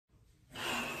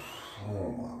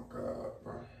Oh my God,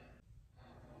 bro.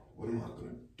 What am I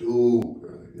gonna do,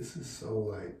 bro? This is so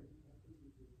like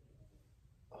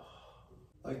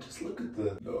just look at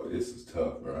the, no, this is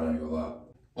tough, bro. I ain't gonna lie.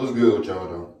 What's good with y'all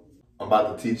though? I'm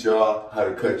about to teach y'all how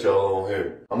to cut y'all own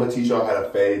hair. I'm gonna teach y'all how to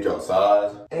fade y'all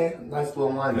size and nice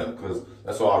little lineup, cause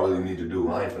that's all I really need to do.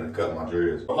 I ain't finna cut my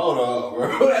dreads. But hold up,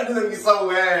 bro. That doesn't be so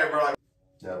bad, bro.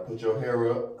 Now put your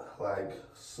hair up like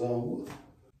so.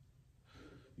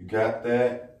 You got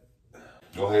that?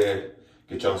 Go ahead,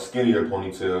 get your skinnier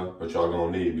ponytail, but y'all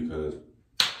gonna need, because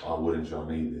why wouldn't y'all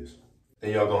need this?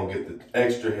 Then y'all gonna get the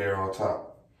extra hair on top.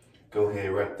 Go ahead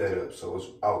and wrap that up so it's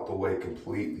out the way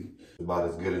completely. About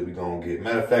as good as we gonna get.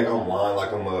 Matter of fact, I'm lying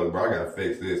like a mug, bro. I gotta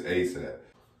fix this ASAP.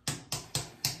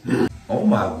 Oh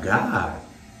my God.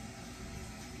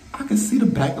 I can see the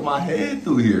back of my head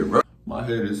through here, bro. My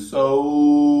head is so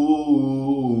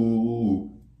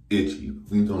itchy.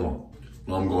 Leave it alone.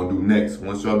 What I'm gonna do next,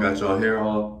 once y'all got y'all hair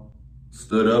all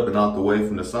stood up and out the way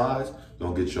from the sides,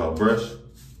 gonna get y'all brush.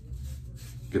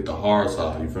 Get the hard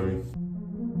side, you feel me?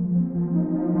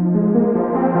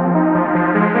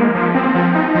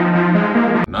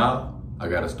 Now, I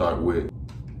gotta start with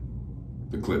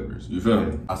the clippers, you feel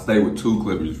me? I stay with 2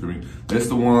 clippers, you feel me? This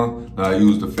the one that I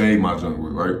use to fade my junk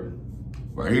with, right?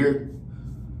 Right here.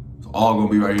 It's all gonna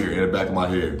be right here in the back of my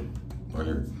head, right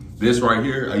here. This right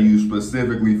here, I use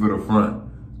specifically for the front,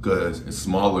 because it's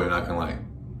smaller and I can like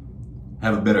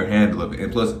have a better handle of it.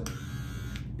 And plus,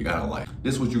 you gotta like,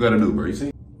 this is what you gotta do, bro, you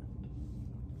see?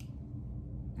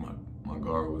 My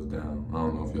guard was down. I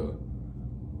don't know if y'all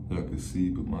can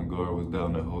see, but my guard was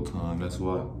down the whole time, that's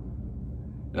why.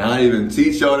 And I didn't even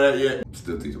teach y'all that yet. I'm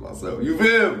still teaching myself, you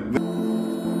feel me?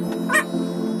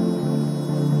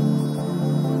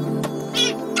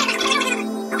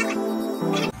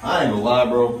 I ain't gonna lie,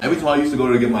 bro. Every time I used to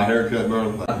go to get my hair cut,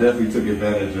 bro, I definitely took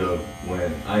advantage of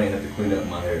when I ain't have to clean up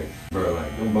my hair. Bro,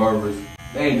 like, them barbers,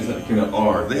 they ain't just had to clean up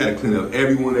ours. They had to clean up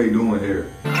everyone they doing hair.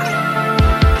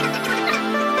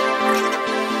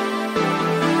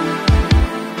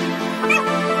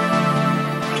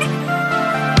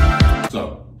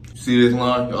 So, see this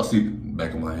line? Y'all see the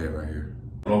back of my hair right here.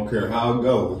 I don't care how it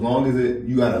goes. As long as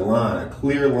you got a line, a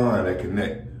clear line that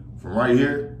connect from right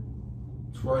here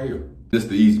to right here. This is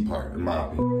the easy part, in my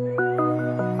opinion.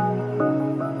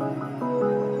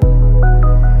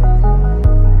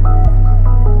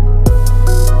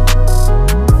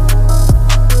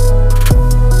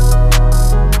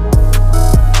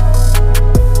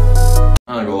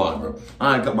 I ain't gonna lie, bro.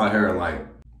 I ain't cut my hair in like,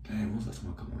 damn, when's the last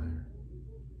time I cut my hair?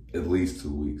 At least 2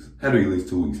 weeks. Had to be at least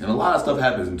 2 weeks. And a lot of stuff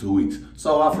happens in 2 weeks.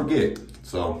 So I forget.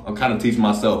 So I'm kind of teaching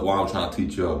myself while I'm trying to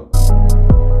teach y'all.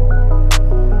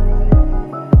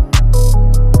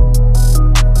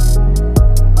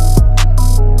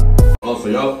 So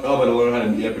y'all better learn how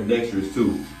to be ambidextrous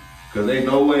too. Cause ain't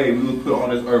no way we was put on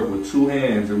this earth with 2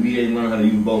 hands and we ain't learned how to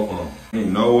use both of them.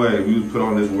 Ain't no way we was put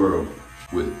on this world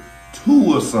with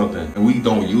 2 or something and we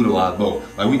don't utilize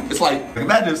both. Like it's like,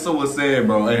 imagine someone saying,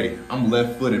 bro, hey, I'm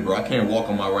left-footed, bro. I can't walk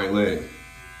on my right leg.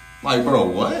 Like, bro,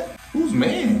 what? Who's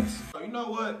man's? You know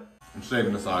what? I'm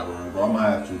shaving the side of bro. I might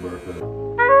have to, bro.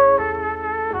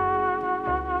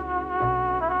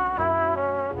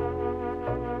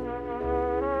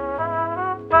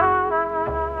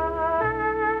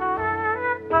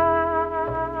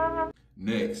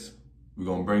 Next, we're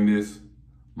gonna bring this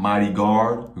mighty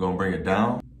guard, we're gonna bring it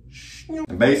down.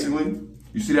 And basically,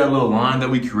 you see that little line that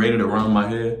we created around my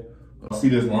head? See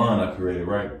this line I created,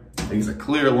 right? It's a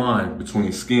clear line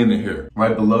between skin and hair.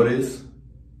 Right below this,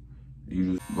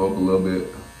 you just go up a little bit.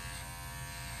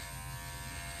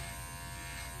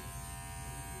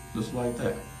 Just like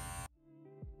that.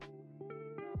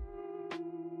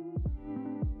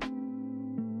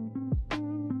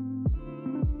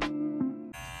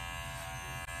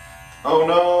 Oh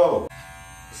no!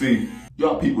 See,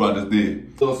 y'all peep what I just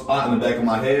did. Little spot in the back of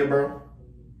my head, bro.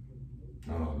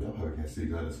 Oh, y'all probably can't see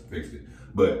because I just fixed it.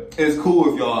 But it's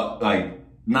cool if y'all, like,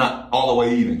 not all the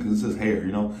way even, because it's just hair,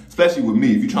 you know? Especially with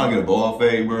me, if you're trying to get a bald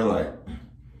fade, bro, like,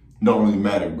 don't really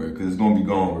matter, bro, because it's going to be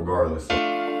gone regardless.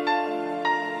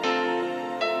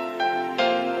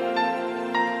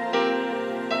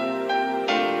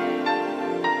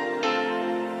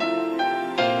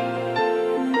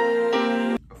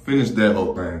 Finish that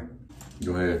whole thing.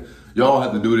 Go ahead. Y'all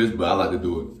have to do this, but I like to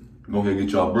do it. Go ahead, get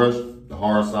y'all brush, the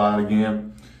hard side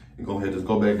again, and go ahead, just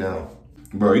go back down.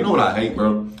 Bro, you know what I hate,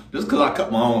 bro? Just cause I cut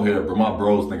my own hair, bro, my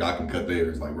bros think I can cut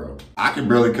theirs. Like, bro, I can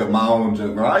barely cut my own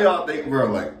junk, bro. How y'all think,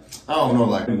 bro? Like, I don't know,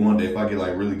 like, one day if I get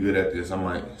like really good at this, I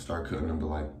might start cutting them, but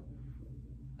like,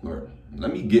 bro,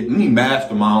 let me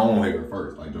master my own hair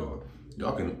first. Like, y'all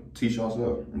y'all can teach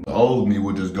yourself. The old me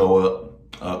would just go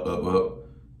up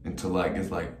until like,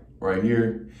 it's like right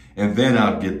here. And then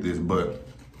I'll get this, but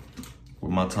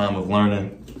with my time of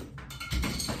learning,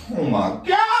 oh my God!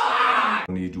 I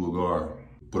need you a guard.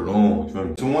 Put it on, you feel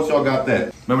me? So once y'all got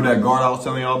that, remember that guard I was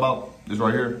telling y'all about? This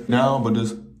right here? Now, but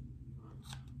just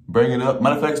bring it up.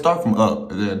 Matter of fact, start from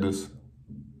up and then just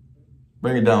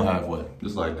bring it down halfway,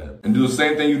 just like that. And do the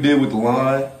same thing you did with the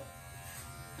line.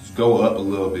 Just go up a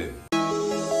little bit.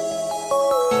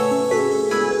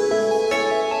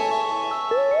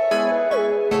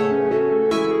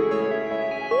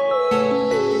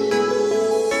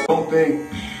 Don't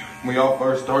think when y'all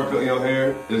first start cutting your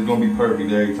hair, it's gonna be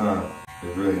perfect every time.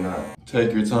 It's really not.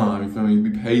 Take your time, you feel me?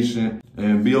 Be patient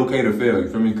and be okay to fail, you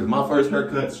feel me? Cause my first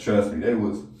haircuts, trust me, they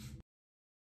was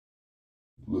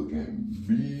looking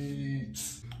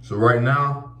beats. So right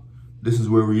now, this is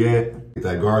where we at. Get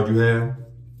that guard you have.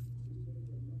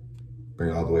 Bring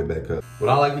it all the way back up. What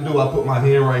I like to do, I put my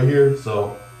hand right here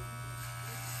so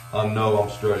I know I'm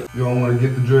straight. You don't wanna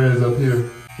get the dreads up here.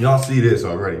 Y'all see this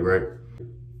already, right?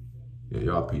 Yeah,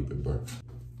 y'all peep it, bro.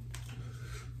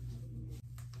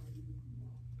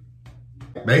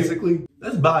 Basically,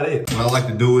 that's about it. What I like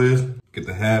to do is get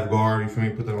the half guard, you feel me?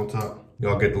 Put that on top.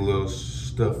 Y'all get the little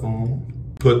stuff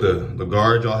on. Put the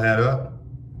guard y'all had up,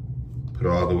 put it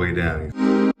all the way down.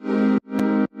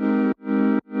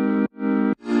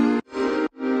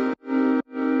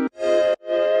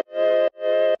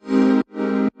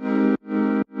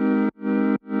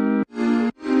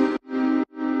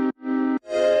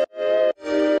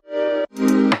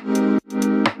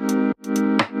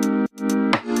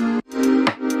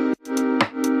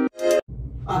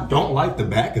 I don't like the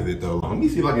back of it though. Let me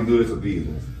see if I can do this with these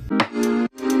ones.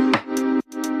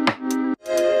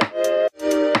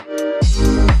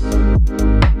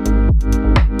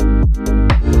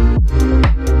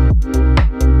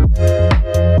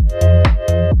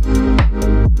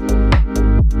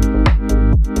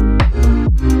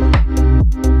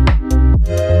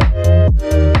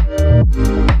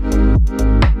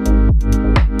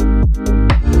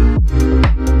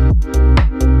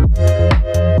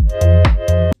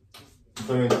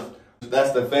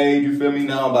 That's the fade, you feel me?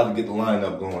 Now I'm about to get the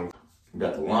lineup going. We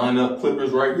got the lineup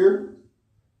clippers right here.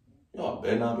 Y'all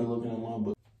better not be looking at my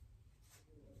book.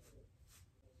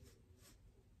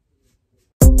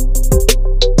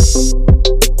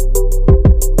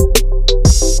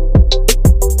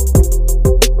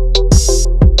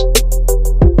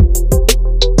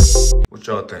 What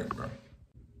y'all think, bro?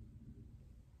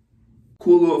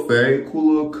 Cool little fade,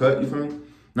 cool little cut, you feel me?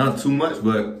 Not too much,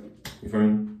 but you feel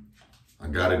me? I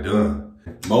got it done.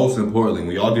 Most importantly,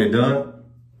 when y'all get done,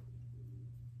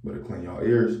 better clean y'all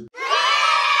ears.